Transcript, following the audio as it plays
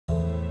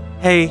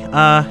Hey,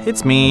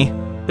 it's me.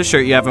 The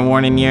shirt you haven't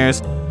worn in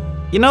years.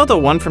 You know the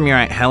one from your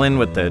Aunt Helen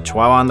with the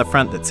chihuahua on the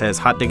front that says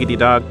hot diggity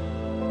dog?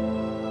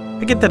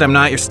 I get that I'm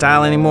not your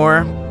style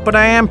anymore, but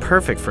I am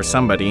perfect for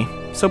somebody.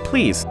 So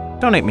please,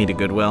 donate me to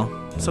Goodwill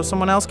so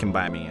someone else can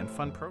buy me and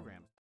fund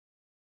programs.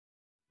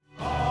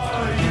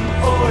 Are you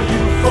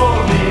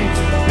for me?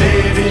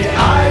 Baby,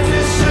 I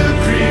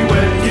disagree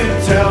when you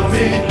tell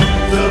me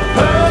the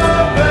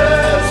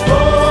purpose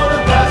for the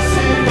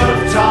passing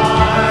of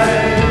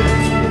time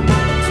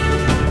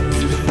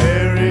is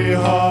very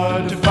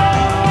hard to find.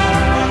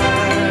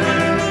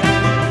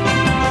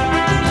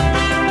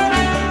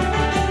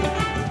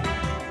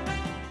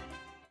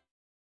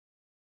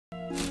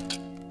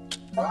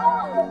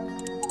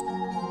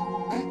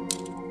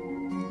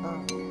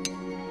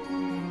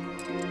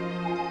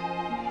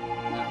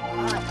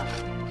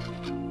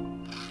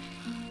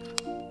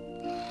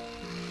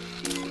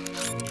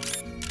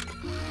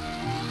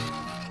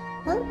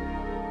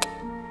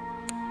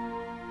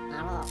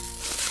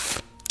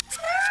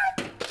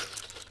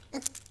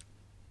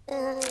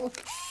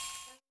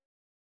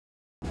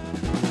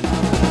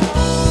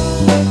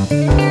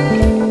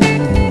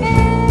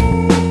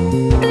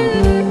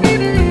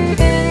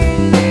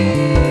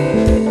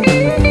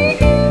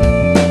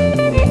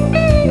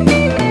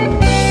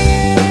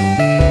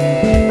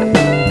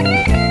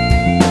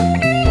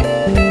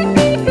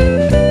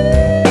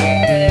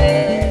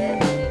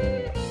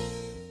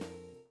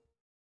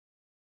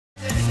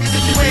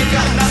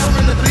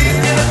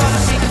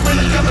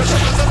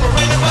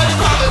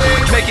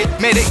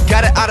 Made it,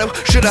 got it, auto,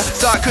 shoulda,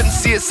 saw I couldn't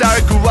see it, sorry,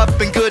 grew up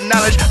in good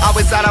knowledge,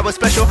 always thought I was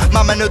special,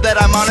 mama knew that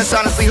I'm honest,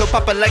 honestly, hope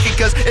papa like it,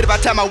 cause it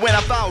about time I win,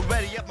 I'm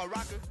already up my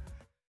rocker.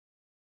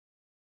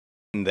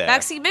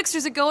 Backseat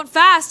mixers are going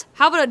fast.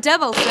 How about a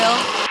demo, Phil?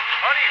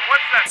 Honey,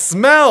 what's that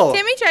Smell!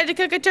 Timmy tried to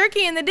cook a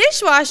turkey in the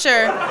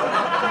dishwasher.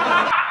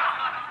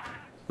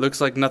 Looks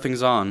like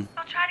nothing's on.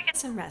 I'll try to get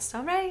some rest,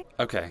 alright?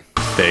 Okay.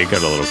 They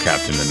got a little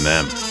captain in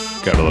them.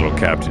 Got a little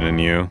captain in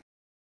you.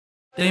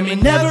 They may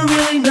never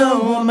really know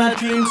what my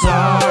dreams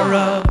are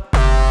of.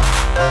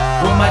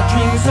 What my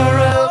dreams are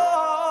of.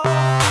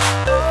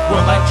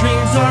 What my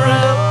dreams are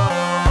of.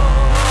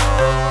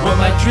 What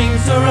my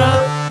dreams are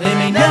of. They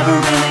may never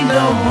really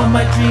know what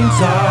my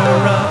dreams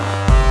are of.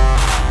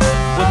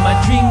 What my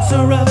dreams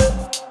are of.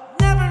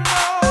 Never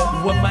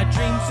know what my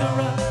dreams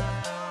are of.